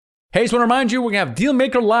Hey, just want to remind you, we're going to have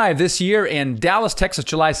Dealmaker Live this year in Dallas, Texas,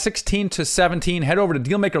 July 16 to 17. Head over to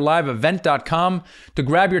DealmakerLiveEvent.com to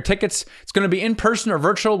grab your tickets. It's going to be in person or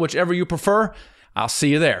virtual, whichever you prefer. I'll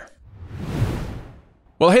see you there.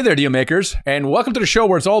 Well, hey there, Dealmakers, and welcome to the show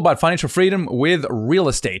where it's all about financial freedom with real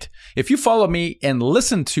estate. If you follow me and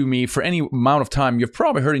listen to me for any amount of time, you've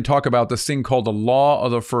probably heard me talk about this thing called the law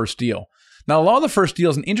of the first deal. Now, the law of the first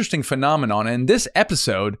deal is an interesting phenomenon, and in this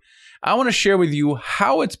episode, I want to share with you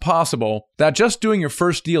how it's possible that just doing your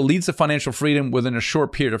first deal leads to financial freedom within a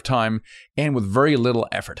short period of time and with very little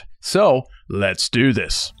effort. So, let's do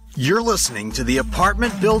this. You're listening to the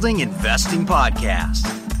Apartment Building Investing Podcast,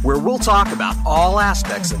 where we'll talk about all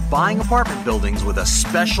aspects of buying apartment buildings with a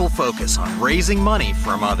special focus on raising money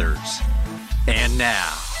from others. And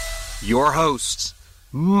now, your host,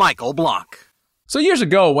 Michael Blank. So years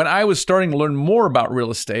ago, when I was starting to learn more about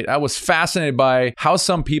real estate, I was fascinated by how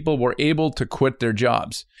some people were able to quit their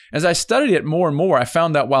jobs. As I studied it more and more, I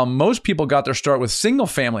found that while most people got their start with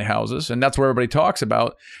single-family houses, and that's what everybody talks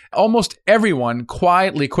about, almost everyone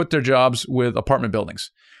quietly quit their jobs with apartment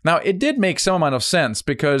buildings. Now, it did make some amount of sense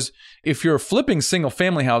because if you're flipping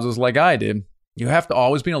single-family houses like I did, you have to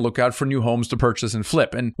always be on the lookout for new homes to purchase and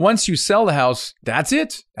flip. And once you sell the house, that's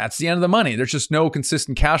it. That's the end of the money. There's just no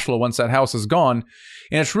consistent cash flow once that house is gone.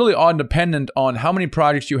 And it's really all dependent on how many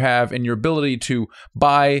projects you have and your ability to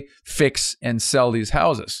buy, fix, and sell these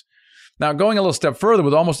houses. Now, going a little step further,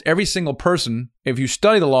 with almost every single person, if you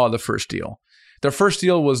study the law of the first deal, their first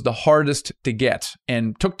deal was the hardest to get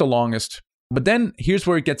and took the longest. But then here's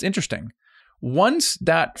where it gets interesting. Once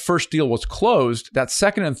that first deal was closed, that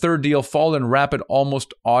second and third deal followed in rapid,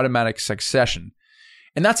 almost automatic succession.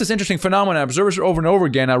 And that's this interesting phenomenon. I observed it over and over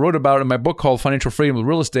again. I wrote about it in my book called Financial Freedom with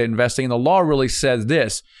Real Estate Investing. And the law really says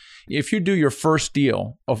this: if you do your first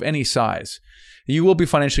deal of any size, you will be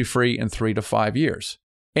financially free in 3 to 5 years.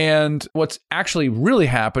 And what's actually really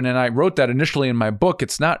happened, and I wrote that initially in my book,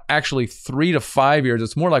 it's not actually 3 to 5 years.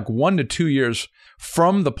 It's more like 1 to 2 years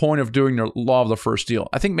from the point of doing the law of the first deal.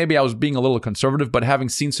 I think maybe I was being a little conservative, but having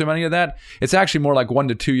seen so many of that, it's actually more like 1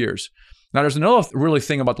 to 2 years. Now, there's another really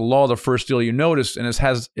thing about the law of the first deal you notice, and it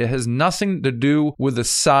has nothing to do with the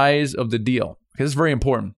size of the deal. Okay, this is very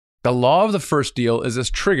important. The law of the first deal is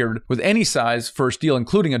as triggered with any size first deal,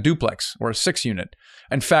 including a duplex or a 6-unit.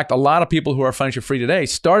 In fact, a lot of people who are financially free today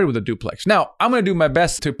started with a duplex. Now, I'm going to do my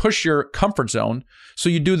best to push your comfort zone so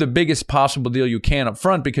you do the biggest possible deal you can up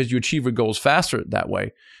front because you achieve your goals faster that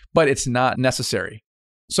way, but it's not necessary.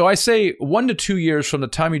 So I say 1 to 2 years from the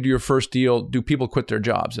time you do your first deal, do people quit their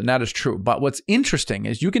jobs, and that is true. But what's interesting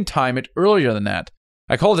is you can time it earlier than that.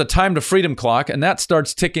 I call it a time to freedom clock, and that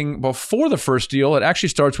starts ticking before the first deal. It actually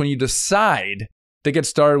starts when you decide to get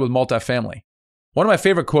started with multifamily. One of my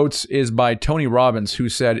favorite quotes is by Tony Robbins, who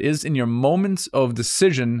said, "It is in your moments of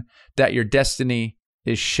decision that your destiny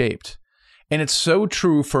is shaped." And it's so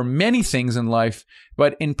true for many things in life,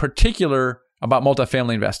 but in particular about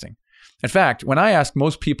multifamily investing. In fact, when I ask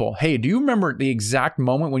most people, hey, do you remember the exact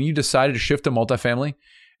moment when you decided to shift to multifamily?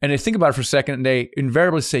 And they think about it for a second and they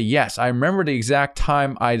invariably say, yes, I remember the exact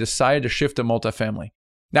time I decided to shift to multifamily.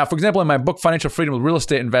 Now, for example, in my book, Financial Freedom with Real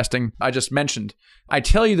Estate Investing, I just mentioned, I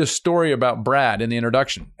tell you the story about Brad in the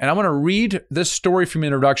introduction. And I want to read this story from the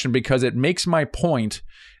introduction because it makes my point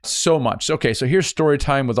so much. Okay, so here's story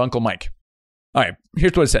time with Uncle Mike. All right,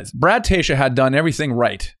 here's what it says. Brad Tasha had done everything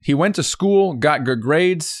right. He went to school, got good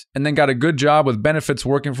grades, and then got a good job with benefits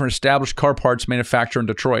working for an established car parts manufacturer in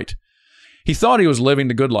Detroit. He thought he was living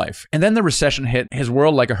the good life. And then the recession hit his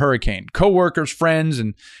world like a hurricane. Coworkers, friends,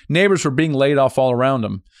 and neighbors were being laid off all around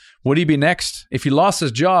him. Would he be next? If he lost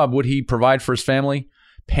his job, would he provide for his family?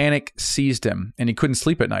 Panic seized him, and he couldn't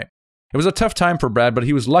sleep at night. It was a tough time for Brad, but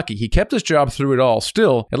he was lucky. He kept his job through it all.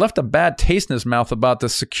 Still, it left a bad taste in his mouth about the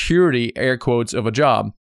security, air quotes, of a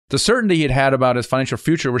job. The certainty he'd had about his financial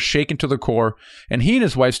future was shaken to the core, and he and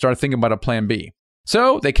his wife started thinking about a plan B.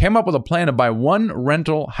 So they came up with a plan to buy one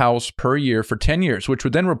rental house per year for 10 years, which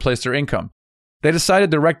would then replace their income. They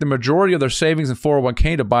decided to direct the majority of their savings in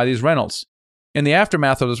 401k to buy these rentals. In the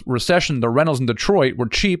aftermath of the recession, the rentals in Detroit were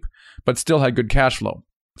cheap, but still had good cash flow.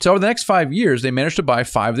 So over the next 5 years, they managed to buy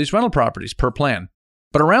 5 of these rental properties per plan.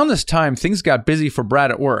 But around this time, things got busy for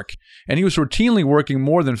Brad at work, and he was routinely working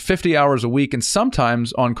more than 50 hours a week and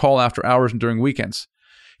sometimes on call after hours and during weekends.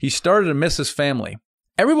 He started to miss his family.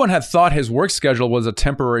 Everyone had thought his work schedule was a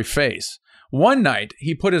temporary phase. One night,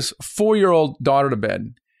 he put his 4-year-old daughter to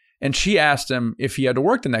bed, and she asked him if he had to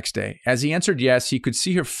work the next day. As he answered yes, he could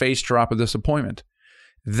see her face drop with disappointment.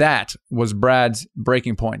 That was Brad's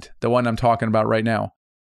breaking point, the one I'm talking about right now.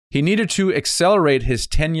 He needed to accelerate his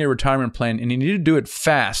 10-year retirement plan, and he needed to do it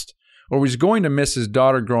fast, or he's going to miss his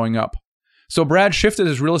daughter growing up. So Brad shifted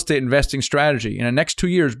his real estate investing strategy. In the next 2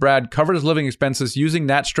 years, Brad covered his living expenses using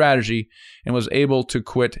that strategy and was able to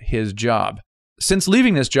quit his job. Since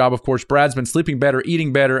leaving this job, of course, Brad's been sleeping better,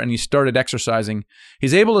 eating better, and he started exercising.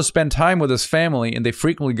 He's able to spend time with his family, and they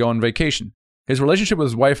frequently go on vacation. His relationship with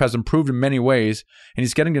his wife has improved in many ways, and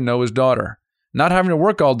he's getting to know his daughter. Not having to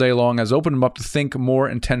work all day long has opened him up to think more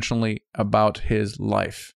intentionally about his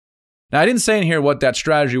life. Now, I didn't say in here what that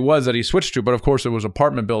strategy was that he switched to, but of course it was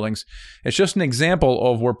apartment buildings. It's just an example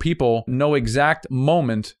of where people know exact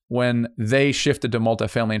moment when they shifted to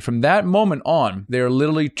multifamily. And from that moment on, they are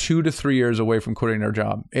literally 2 to 3 years away from quitting their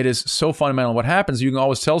job. It is so fundamental. What happens, you can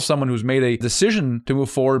always tell someone who's made a decision to move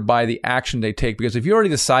forward by the action they take. Because if you already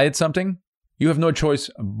decided something, you have no choice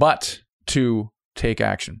but to take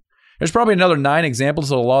action. There's probably another 9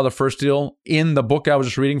 examples of the law of the first deal in the book I was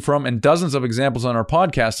just reading from, and dozens of examples on our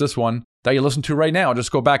podcast, this one, that you listen to right now.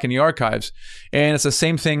 Just go back in the archives. And it's the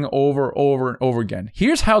same thing over and over again.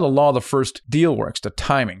 Here's how the law of the first deal works, the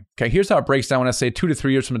timing. Okay, here's how it breaks down when I say 2 to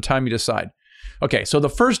 3 years from the time you decide. Okay, so the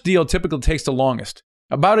first deal typically takes the longest,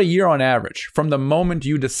 about a year on average, from the moment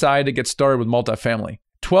you decide to get started with multifamily.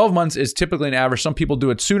 12 months is typically an average. Some people do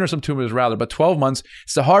it sooner, some people rather, but 12 months,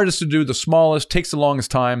 it's the hardest to do, the smallest, takes the longest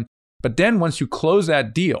time. But then once you close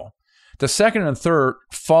that deal, the second and third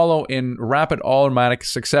follow in rapid automatic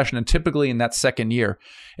succession, and typically in that second year.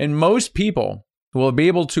 And most people will be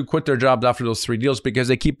able to quit their jobs after those 3 deals because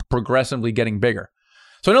they keep progressively getting bigger.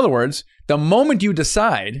 So in other words, the moment you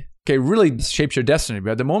decide, okay, really shapes your destiny.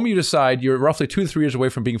 But the moment you decide, you're roughly 2 to 3 years away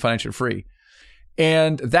from being financially free.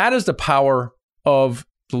 And that is the power of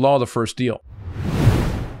the law of the first deal.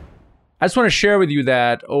 I just want to share with you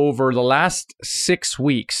that over the last 6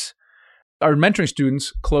 weeks, our mentoring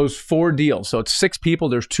students closed 4 deals. So it's 6 people.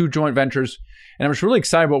 There's 2 joint ventures. And I'm just really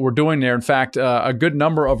excited about what we're doing there. In fact, a good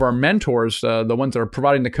number of our mentors, the ones that are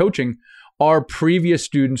providing the coaching, are previous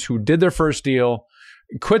students who did their first deal,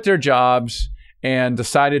 quit their jobs, and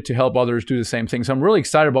decided to help others do the same thing. So I'm really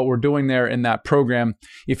excited about what we're doing there in that program.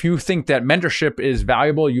 If you think that mentorship is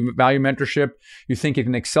valuable, you value mentorship, you think it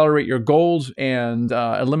can accelerate your goals and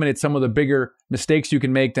eliminate some of the bigger mistakes you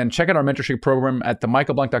can make, then check out our mentorship program at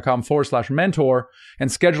themichaelblank.com/mentor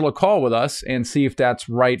and schedule a call with us and see if that's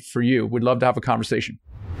right for you. We'd love to have a conversation.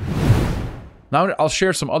 Now, I'll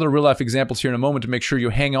share some other real-life examples here in a moment to make sure you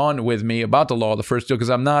hang on with me about the law of the first deal, because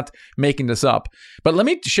I'm not making this up. But let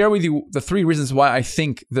me share with you the 3 reasons why I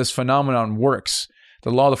think this phenomenon works. The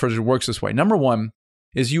law of the first deal works this way. Number 1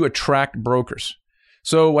 is you attract brokers.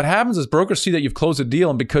 So what happens is brokers see that you've closed a deal,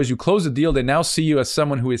 and because you closed the deal, they now see you as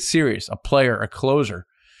someone who is serious, a player, a closer.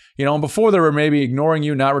 You know, and before they were maybe ignoring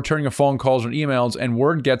you, not returning your phone calls or emails, and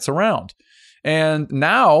word gets around. And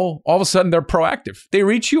now, all of a sudden, they're proactive. They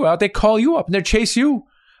reach you out, they call you up, and they chase you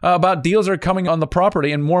about deals that are coming on the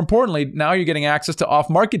property. And more importantly, now you're getting access to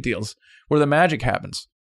off-market deals where the magic happens.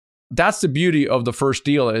 That's the beauty of the first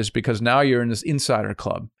deal, is because now you're in this insider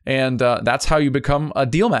club. And that's how you become a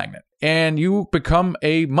deal magnet. And you become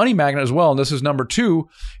a money magnet as well. And this is number 2.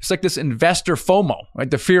 It's like this investor FOMO, right?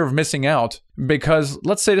 The fear of missing out. Because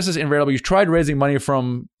let's say this is invariable. You've tried raising money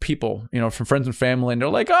from people, you know, from friends and family. And they're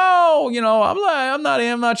like, oh, you know, I'm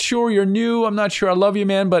not sure, you're new. I'm not sure. I love you,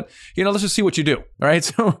 man. But, you know, let's just see what you do. Right?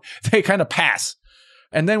 So they kind of pass.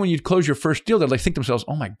 And then when you close your first deal, they like think to themselves,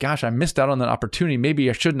 oh my gosh, I missed out on that opportunity. Maybe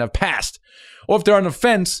I shouldn't have passed. Or if they're on the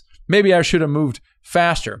fence, maybe I should have moved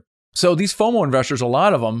faster. So these FOMO investors, a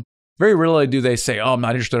lot of them, very rarely do they say, oh, I'm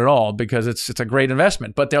not interested at all, because it's a great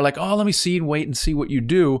investment. But they're like, oh, let me see and wait and see what you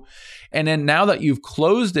do. And then now that you've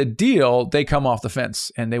closed a deal, they come off the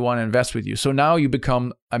fence and they want to invest with you. So now you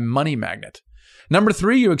become a money magnet. Number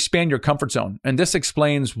 3, you expand your comfort zone. And this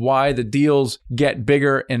explains why the deals get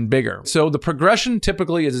bigger and bigger. So the progression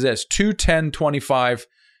typically is this: 2, 10, 25,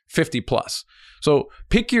 50 plus. So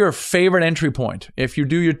pick your favorite entry point. If you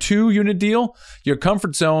do your 2-unit deal, your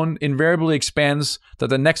comfort zone invariably expands that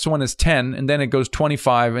the next one is 10, and then it goes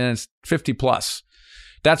 25, and it's 50 plus.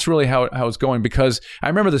 That's really how it's going, because I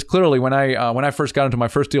remember this clearly when I first got into my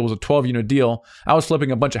first deal. It was a 12-unit deal. I was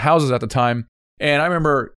flipping a bunch of houses at the time. And I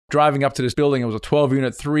remember driving up to this building. It was a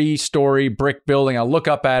 12-unit, 3-story brick building. I look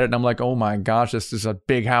up at it and I'm like, oh my gosh, this is a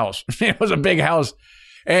big house. It was a big house.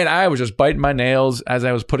 And I was just biting my nails as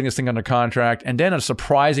I was putting this thing under contract. And then a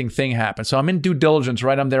surprising thing happened. So I'm in due diligence,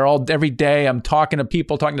 right? I'm there every day. I'm talking to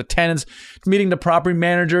people, talking to tenants, meeting the property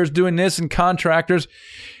managers, doing this, and contractors,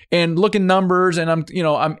 and looking numbers. And I'm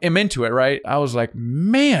into it, right? I was like,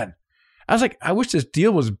 man, I was like, I wish this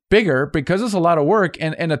deal was bigger because it's a lot of work,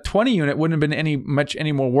 and a 20 unit wouldn't have been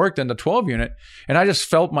any more work than the 12 unit. And I just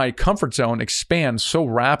felt my comfort zone expand so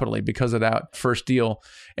rapidly because of that first deal.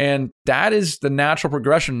 And that is the natural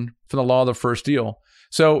progression from the law of the first deal.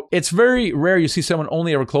 So it's very rare you see someone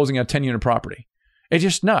only ever closing a 10 unit property. It's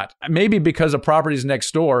just not. Maybe because the property's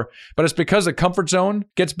next door, but it's because the comfort zone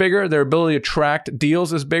gets bigger, their ability to attract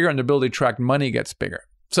deals is bigger, and their ability to attract money gets bigger.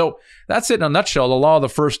 So that's it in a nutshell, the law of the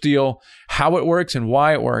first deal, how it works and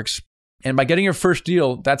why it works. And by getting your first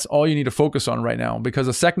deal, that's all you need to focus on right now, because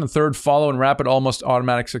the second and third follow in rapid, almost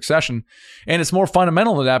automatic succession. And it's more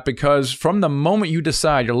fundamental to that because from the moment you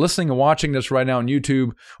decide you're listening and watching this right now on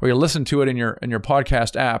YouTube, or you listen to it in your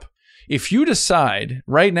podcast app, if you decide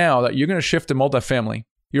right now that you're going to shift to multifamily,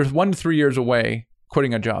 you're 1 to 3 years away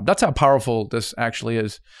quitting a job. That's how powerful this actually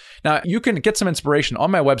is. Now, you can get some inspiration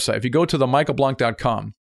on my website. If you go to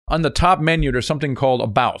themichaelblank.com, on the top menu, there's something called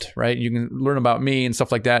About, right? You can learn about me and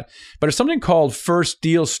stuff like that. But there's something called First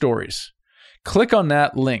Deal Stories. Click on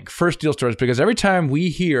that link, First Deal Stories, because every time we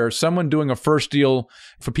hear someone doing a first deal,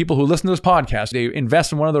 for people who listen to this podcast, they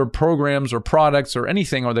invest in one of their programs or products or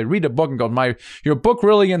anything, or they read a book and go, your book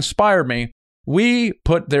really inspired me. We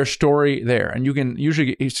put their story there, and you can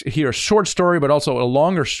usually hear a short story, but also a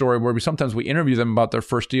longer story where sometimes we interview them about their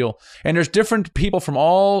first deal. And there's different people from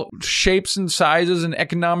all shapes and sizes and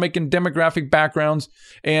economic and demographic backgrounds.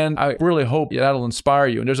 And I really hope that'll inspire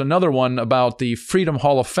you. And there's another one about the Freedom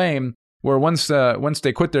Hall of Fame, where once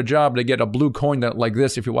they quit their job, they get a blue coin that, like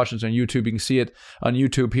this. If you're watching this on YouTube, you can see it on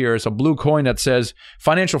YouTube here. It's a blue coin that says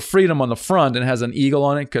financial freedom on the front and has an eagle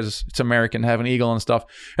on it because it's American to have an eagle and stuff.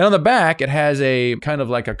 And on the back, it has a kind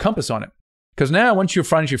of like a compass on it. Because now once you're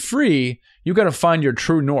financially free, you got to find your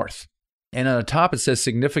true north. And on the top, it says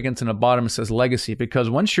significance, and at the bottom, it says legacy.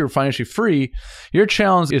 Because once you're financially free, your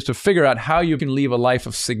challenge is to figure out how you can leave a life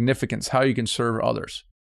of significance, how you can serve others.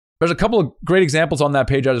 There's a couple of great examples on that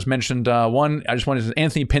page I just mentioned. One, I just wanted to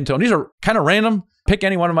Anthony Pinto. And these are kind of random. Pick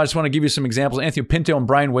any one of them. I just want to give you some examples. Anthony Pinto and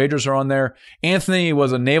Brian Wagers are on there. Anthony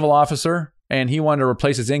was a naval officer, and he wanted to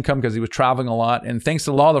replace his income because he was traveling a lot. And thanks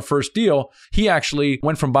to the law of the first deal, he actually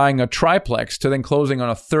went from buying a triplex to then closing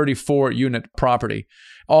on a 34-unit property,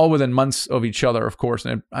 all within months of each other, of course.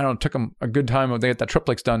 And it took him a good time to get that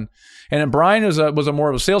triplex done. And then Brian was a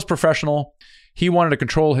more of a sales professional. He wanted to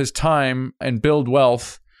control his time and build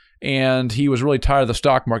wealth. And he was really tired of the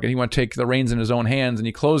stock market. He wanted to take the reins in his own hands, and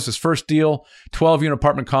he closed his first deal, 12-unit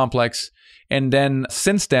apartment complex. And then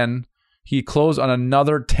since then, he closed on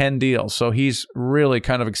another 10 deals. So he's really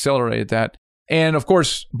kind of accelerated that. And of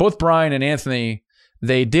course, both Brian and Anthony,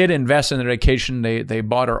 they did invest in their education. They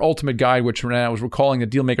bought our ultimate guide, which we're calling the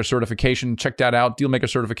Dealmaker Certification. Check that out,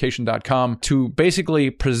 dealmakercertification.com, to basically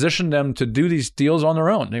position them to do these deals on their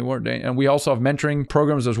own. And we also have mentoring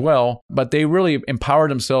programs as well, but they really empowered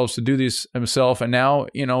themselves to do these themselves. And now,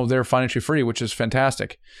 they're financially free, which is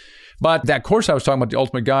fantastic. But that course I was talking about, the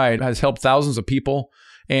ultimate guide, has helped thousands of people.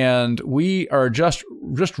 And we are just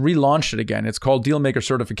relaunched it again. It's called Dealmaker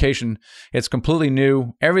Certification. It's completely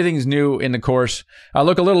new. Everything's new in the course. I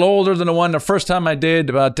look a little older than the first time I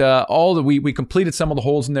did, but we completed some of the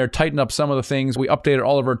holes in there, tightened up some of the things. We updated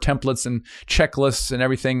all of our templates and checklists and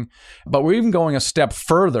everything. But we're even going a step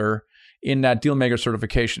further in that Dealmaker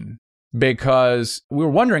Certification, because we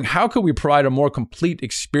were wondering, how could we provide a more complete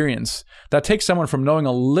experience that takes someone from knowing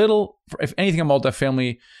a little, if anything, about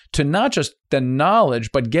multifamily, to not just the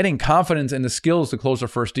knowledge, but getting confidence in the skills to close their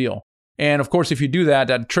first deal. And of course, if you do that,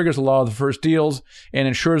 that triggers the law of the first deals and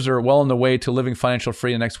ensures they're well on the way to living financial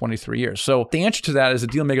free in the next 23 years. So the answer to that is a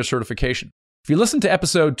Dealmaker Certification. If you listen to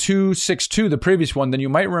episode 262, the previous one, then you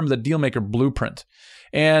might remember the Dealmaker Blueprint.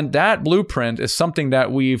 And that blueprint is something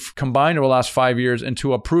that we've combined over the last 5 years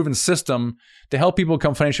into a proven system to help people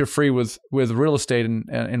become financially free with real estate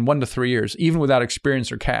in 1 to 3 years, even without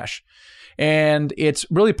experience or cash. And it's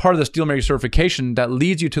really part of this Dealmaker Certification that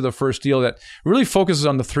leads you to the first deal, that really focuses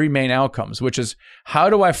on the 3 main outcomes, which is, how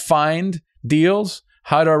do I find deals?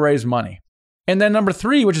 How do I raise money? And then number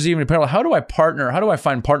 3, which is even parallel, how do I partner? How do I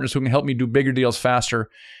find partners who can help me do bigger deals faster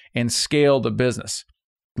and scale the business?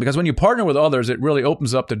 Because when you partner with others, it really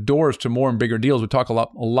opens up the doors to more and bigger deals. We talk a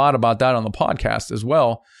lot about that on the podcast as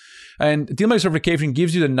well. And Dealmaker Certification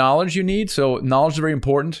gives you the knowledge you need. So knowledge is very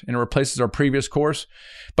important, and it replaces our previous course.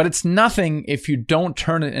 But it's nothing if you don't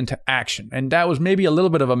turn it into action. And that was maybe a little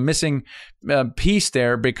bit of a missing piece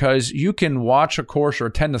there, because you can watch a course or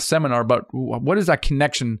attend a seminar, but what is that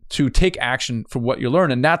connection to take action for what you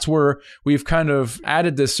learn? And that's where we've kind of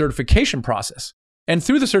added this certification process. And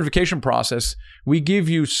through the certification process, we give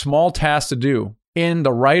you small tasks to do in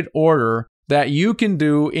the right order that you can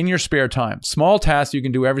do in your spare time. Small tasks you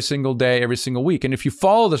can do every single day, every single week. And if you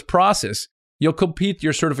follow this process, you'll complete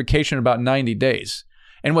your certification in about 90 days.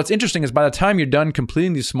 And what's interesting is by the time you're done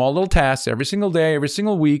completing these small little tasks every single day, every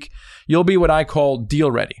single week, you'll be what I call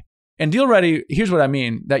deal ready. And deal ready, here's what I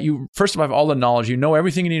mean, that you first of all have all the knowledge, you know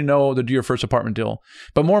everything you need to know to do your first apartment deal.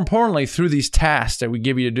 But more importantly, through these tasks that we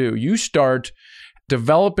give you to do, you start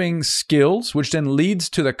developing skills, which then leads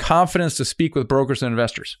to the confidence to speak with brokers and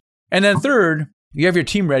investors. And then third, you have your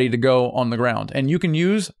team ready to go on the ground. And you can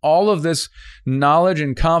use all of this knowledge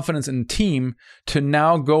and confidence in team to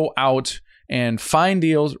now go out and find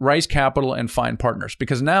deals, raise capital, and find partners,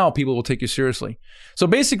 because now people will take you seriously. So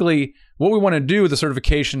basically, what we want to do with the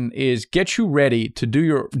certification is get you ready to do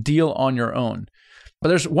your deal on your own. But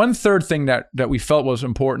there's one third thing that we felt was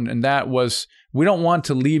important, and that was we don't want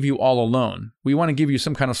to leave you all alone. We want to give you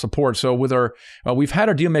some kind of support. So with we've had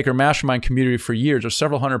our Dealmaker Mastermind community for years. There's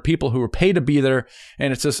several hundred people who are paid to be there,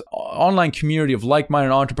 and it's this online community of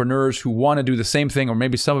like-minded entrepreneurs who want to do the same thing, or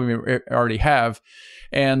maybe some of you already have.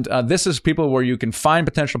 And this is people where you can find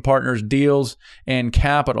potential partners, deals, and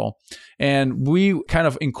capital. And we kind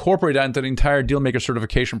of incorporate that into the entire Dealmaker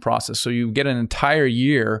certification process. So you get an entire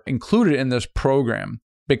year included in this program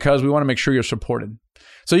because we want to make sure you're supported.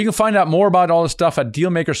 So you can find out more about all this stuff at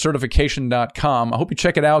dealmakercertification.com. I hope you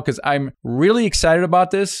check it out because I'm really excited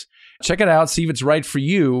about this. Check it out, see if it's right for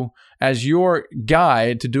you as your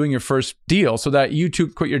guide to doing your first deal so that you too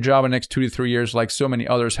quit your job in the next 2 to 3 years like so many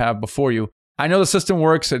others have before you. I know the system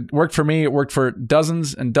works. It worked for me. It worked for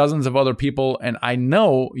dozens and dozens of other people. And I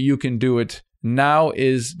know you can do it. Now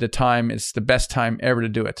is the time. It's the best time ever to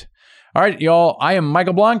do it. All right, y'all. I am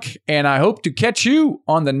Michael Blank, and I hope to catch you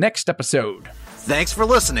on the next episode. Thanks for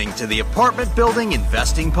listening to the Apartment Building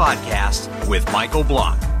Investing Podcast with Michael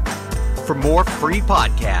Blank. For more free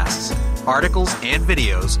podcasts, articles, and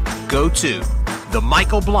videos, go to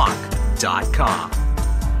themichaelblank.com.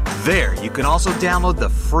 There, you can also download the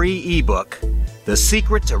free ebook, The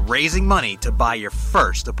Secret to Raising Money to Buy Your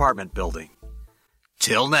First Apartment Building.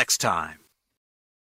 Till next time.